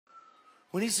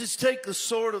When he says, take the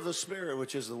sword of the Spirit,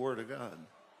 which is the word of God,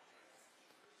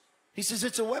 he says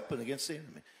it's a weapon against the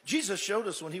enemy. Jesus showed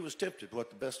us when he was tempted what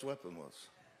the best weapon was.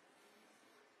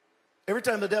 Every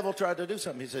time the devil tried to do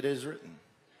something, he said, it is written.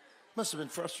 Must have been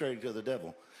frustrating to the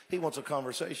devil. He wants a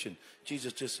conversation.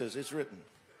 Jesus just says, it's written.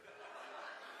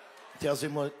 He tells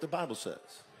him what the Bible says.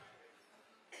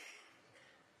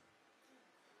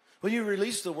 When you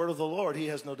release the word of the Lord, he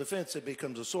has no defense. It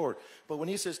becomes a sword. But when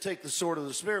he says, take the sword of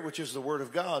the Spirit, which is the word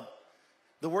of God,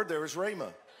 the word there is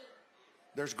rhema.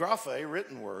 There's graphe,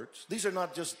 written words. These are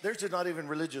not even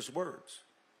religious words.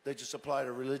 They just apply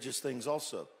to religious things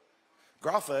also.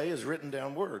 Graphe is written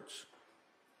down words.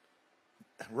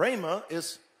 Rhema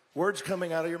is words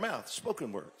coming out of your mouth,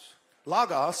 spoken words.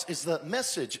 Logos is the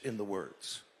message in the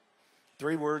words.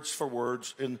 3 words for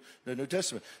words in the New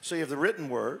Testament. So you have the written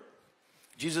word.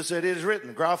 Jesus said, it is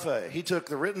written, graphe. He took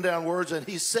the written down words and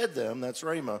he said them, that's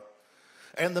rhema.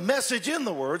 And the message in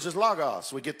the words is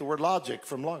logos. We get the word logic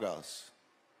from logos.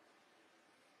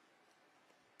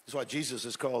 That's why Jesus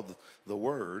is called the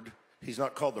word. He's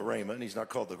not called the rhema and he's not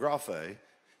called the graphe.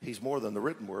 He's more than the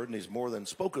written word and he's more than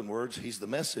spoken words. He's the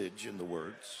message in the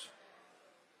words.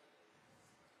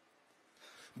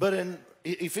 But in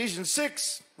Ephesians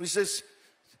 6, he says,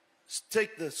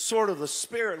 take the sword of the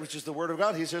Spirit, which is the word of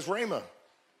God. He says rhema.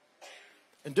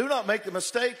 And do not make the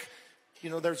mistake.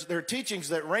 You know, there are teachings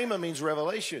that rhema means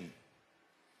revelation.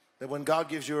 That when God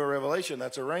gives you a revelation,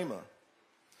 that's a rhema.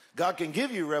 God can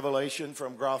give you revelation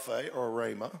from graphe or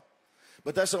rhema,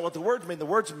 but that's not what the words mean.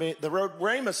 The word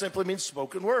rhema simply means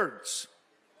spoken words.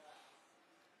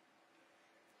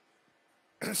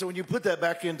 So when you put that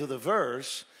back into the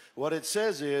verse, what it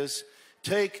says is,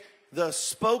 take the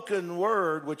spoken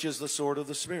word, which is the sword of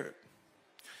the Spirit.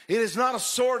 It is not a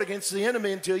sword against the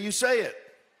enemy until you say it.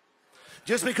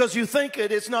 Just because you think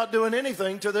it, it's not doing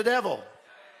anything to the devil.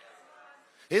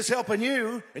 It's helping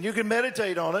you, and you can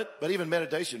meditate on it. But even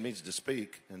meditation means to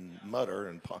speak and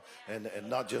mutter and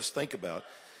not just think about.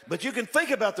 But you can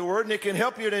think about the word, and it can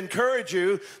help you to encourage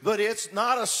you. But it's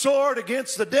not a sword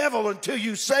against the devil until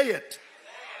you say it.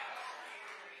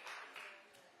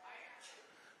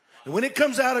 And when it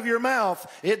comes out of your mouth,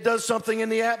 it does something in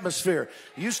the atmosphere.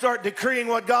 You start decreeing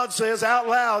what God says out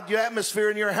loud, your atmosphere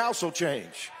in your house will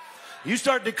change. You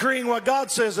start decreeing what God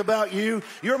says about you,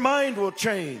 your mind will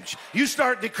change. You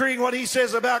start decreeing what he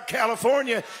says about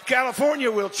California, California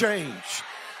will change.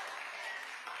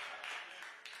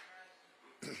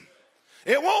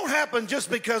 It won't happen just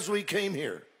because we came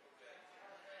here.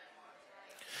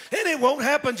 And it won't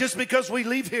happen just because we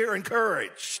leave here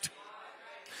encouraged.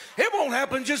 It won't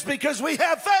happen just because we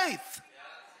have faith.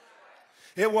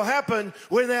 It will happen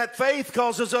when that faith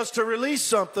causes us to release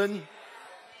something.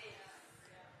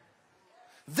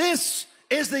 This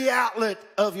is the outlet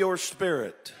of your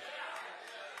spirit.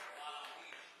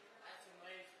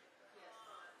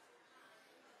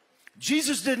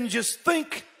 Jesus didn't just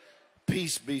think,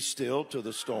 peace be still to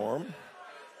the storm.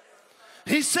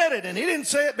 He said it, and he didn't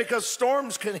say it because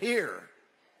storms can hear.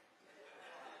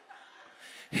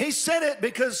 He said it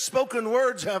because spoken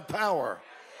words have power.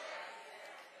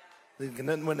 And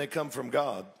then when they come from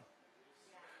God.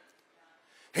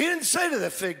 He didn't say to the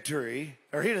fig tree,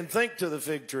 or he didn't think to the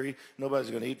fig tree, nobody's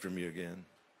going to eat from you again.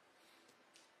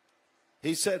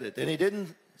 He said it, and he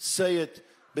didn't say it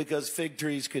because fig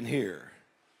trees can hear.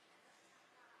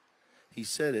 He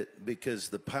said it because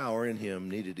the power in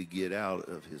him needed to get out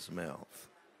of his mouth.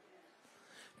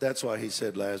 That's why he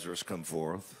said, Lazarus, come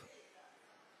forth.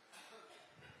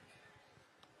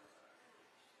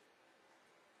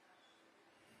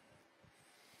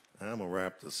 I'm going to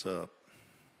wrap this up.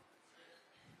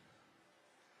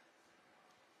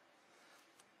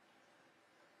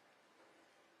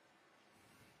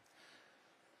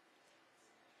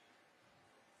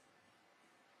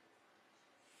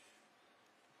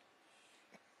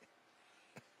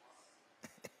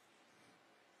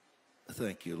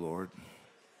 Thank you, Lord.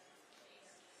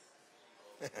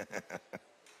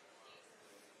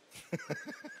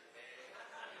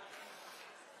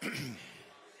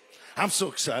 I'm so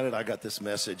excited I got this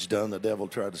message done. The devil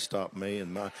tried to stop me,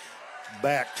 and my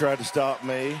back tried to stop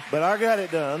me, but I got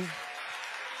it done.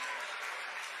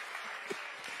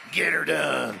 Get her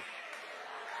done.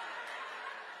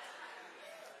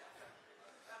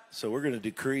 So we're going to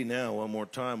decree now one more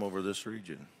time over this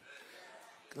region.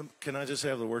 Can I just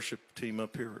have the worship team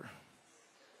up here?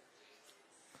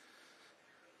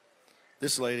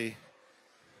 This lady,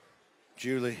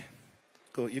 Julie,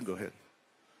 you can go ahead.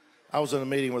 I was in a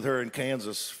meeting with her in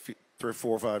Kansas 3,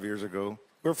 4, 5 years ago.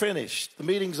 We're finished. The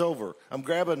meeting's over. I'm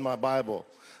grabbing my Bible.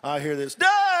 I hear this,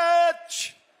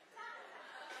 Dutch!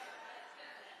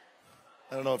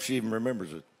 I don't know if she even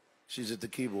remembers it. She's at the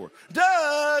keyboard.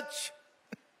 Dutch!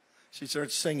 She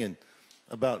starts singing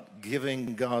about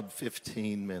giving God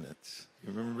 15 minutes.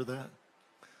 You remember that?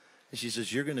 And she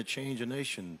says, you're going to change a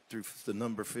nation through the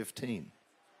number 15.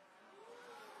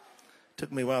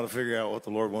 Took me a while to figure out what the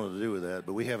Lord wanted to do with that,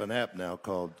 but we have an app now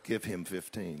called Give Him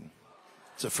 15.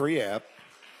 It's a free app.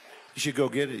 You should go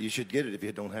get it. You should get it if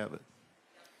you don't have it.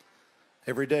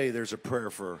 Every day there's a prayer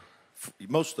for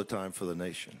most of the time for the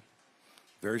nation.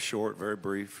 Very short, very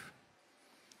brief.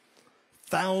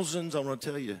 Thousands, I want to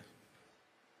tell you,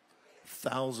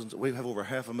 thousands. We have over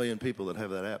 500,000 people that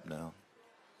have that app now.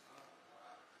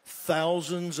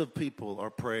 Thousands of people are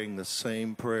praying the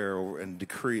same prayer and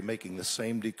decree, making the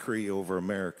same decree over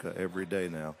America every day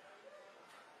now.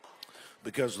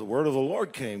 Because the word of the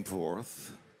Lord came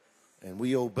forth, and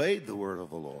we obeyed the word of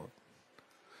the Lord.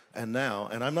 And now,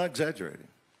 and I'm not exaggerating,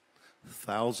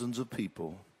 thousands of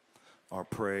people are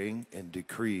praying and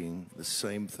decreeing the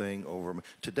same thing over America.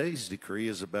 Today's decree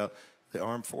is about the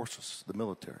armed forces, the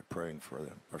military, praying for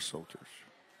them, our soldiers.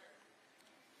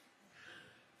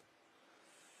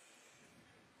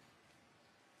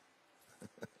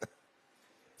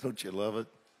 Don't you love it?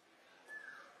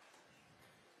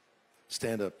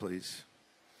 Stand up, please.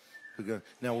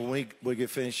 Now, when we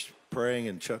get finished praying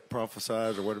and Chuck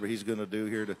prophesies or whatever he's going to do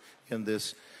here to end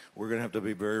this, we're going to have to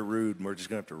be very rude, and we're just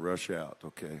going to have to rush out,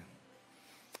 okay?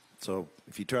 So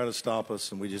if you try to stop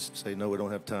us and we just say, no, we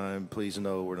don't have time, please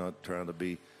know we're not trying to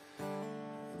be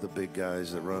the big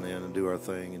guys that run in and do our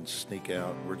thing and sneak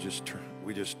out. We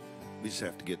just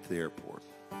have to get to the airport.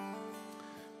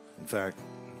 In fact,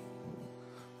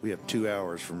 we have 2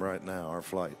 hours from right now, our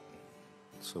flight.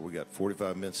 So we got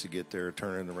 45 minutes to get there,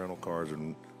 turn in the rental cars,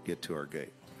 and get to our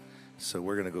gate. So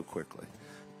we're going to go quickly.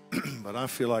 But I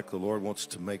feel like the Lord wants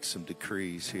to make some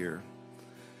decrees here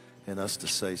and us to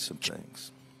say some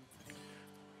things.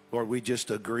 Lord, we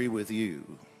just agree with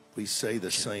you. We say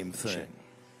the same thing.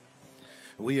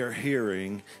 We are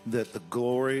hearing that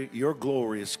your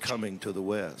glory is coming to the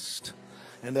west,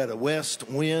 and that a west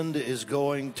wind is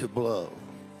going to blow.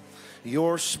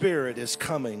 Your spirit is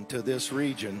coming to this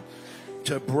region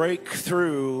to break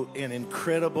through in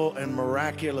incredible and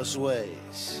miraculous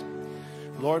ways.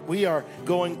 Lord, we are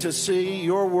going to see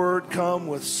your word come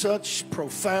with such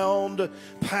profound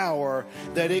power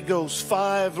that it goes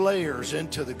 5 layers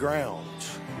into the ground.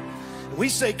 We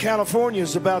say California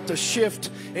is about to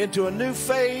shift into a new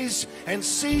phase and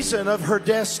season of her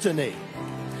destiny.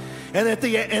 And that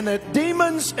the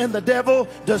demons and the devil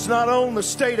does not own the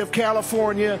state of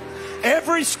California.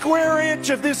 Every square inch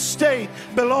of this state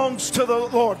belongs to the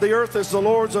Lord. The earth is the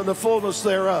Lord's and the fullness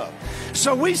thereof.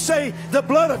 So we say the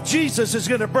blood of Jesus is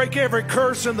going to break every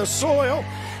curse in the soil,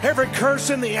 every curse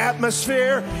in the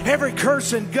atmosphere, every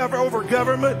curse over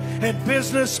government and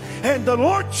business. And the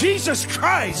Lord Jesus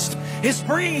Christ is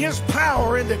bringing his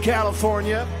power into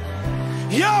California.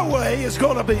 Yahweh is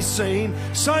going to be seen.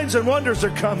 Signs and wonders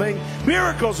are coming.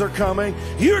 Miracles are coming.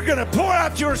 You're going to pour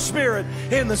out your spirit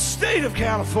in the state of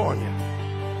California.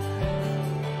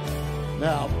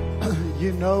 Now,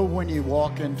 you know when you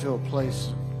walk into a place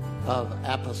of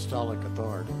apostolic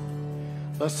authority.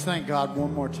 Let's thank God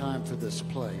one more time for this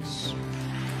place.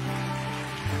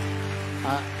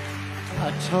 I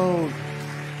told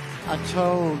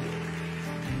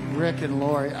Rick and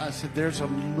Lori, I said, there's a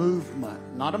movement,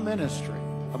 not a ministry,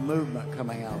 a movement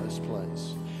coming out of this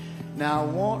place. Now, I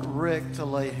want Rick to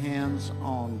lay hands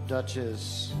on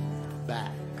Dutch's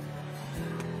back.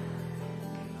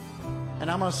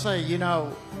 And I'm going to say, you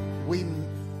know, we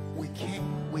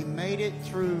made it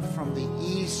through from the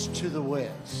east to the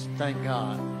west, thank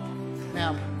God.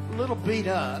 Now, a little beat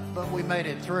up, but we made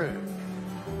it through.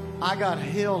 I got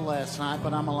healed last night,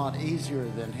 but I'm a lot easier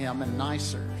than him and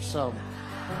nicer. So,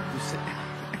 you see,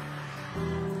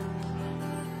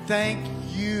 thank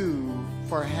you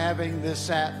for having this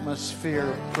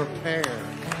atmosphere prepared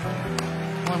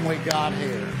when we got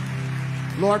here.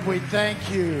 Lord, we thank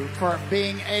you for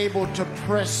being able to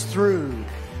press through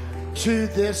to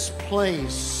this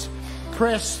place,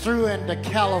 press through into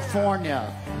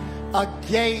California, a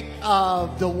gate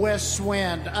of the west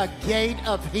wind, a gate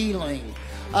of healing,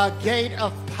 a gate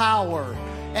of power.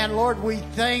 And Lord, we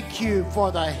thank you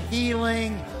for the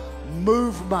healing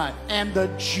movement and the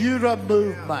Judah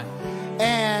movement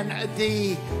and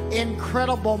the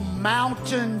incredible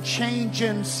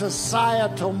mountain-changing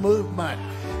societal movement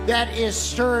that is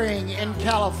stirring in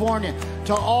California.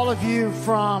 To all of you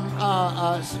from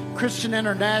Christian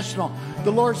International,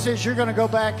 the Lord says you're going to go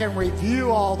back and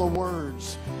review all the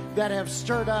words that have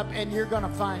stirred up, and you're going to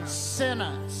find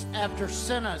sentence after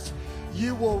sentence.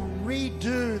 You will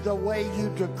redo the way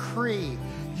you decree.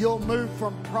 you'll move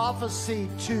from prophecy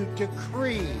to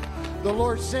decree. The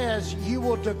Lord says you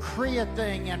will decree a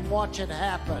thing and watch it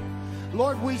happen.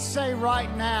 Lord, we say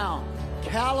right now,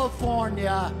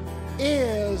 California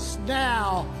is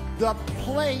now, the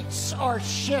plates are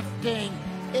shifting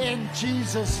in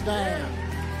Jesus' name.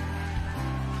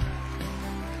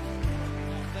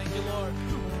 Thank you, Lord.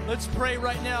 Let's pray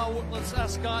right now. Let's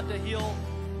ask God to heal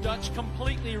Dutch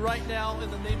completely right now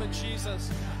in the name of Jesus.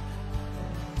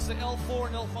 Say L4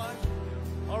 and L5.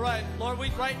 All right, Lord,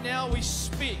 right now we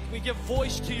speak. We give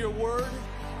voice to your word.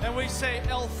 And we say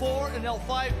L4 and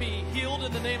L5 be healed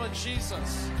in the name of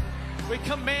Jesus. We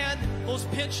command those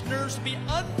pinched nerves to be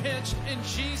unpinched in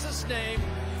Jesus' name.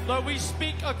 Lord, we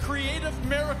speak a creative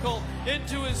miracle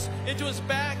into his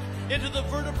back, into the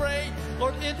vertebrae,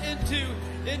 Lord,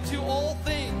 into all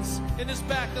things in his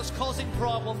back that's causing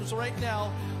problems right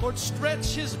now. Lord,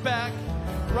 stretch his back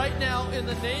right now in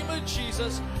the name of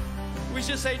Jesus. We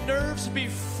just say nerves be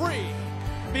free,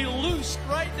 be loosed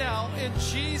right now in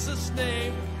Jesus'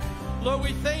 name. Lord,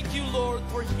 we thank you, Lord,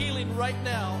 for healing right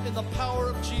now in the power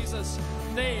of Jesus'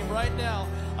 name right now.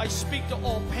 I speak to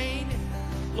all pain.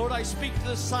 Lord, I speak to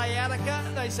the sciatica,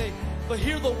 and I say, but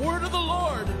hear the word of the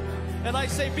Lord. And I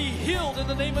say, be healed in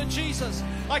the name of Jesus.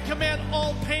 I command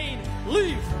all pain,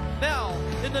 leave now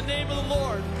in the name of the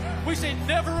Lord. We say,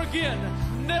 never again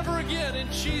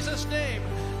in Jesus' name.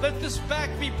 Let this back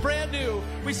be brand new.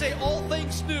 We say, all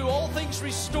things new, all things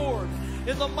restored.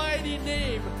 In the mighty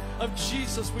name of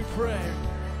Jesus we pray.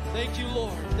 Thank you,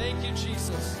 Lord. Thank you,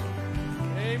 Jesus.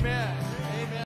 Amen.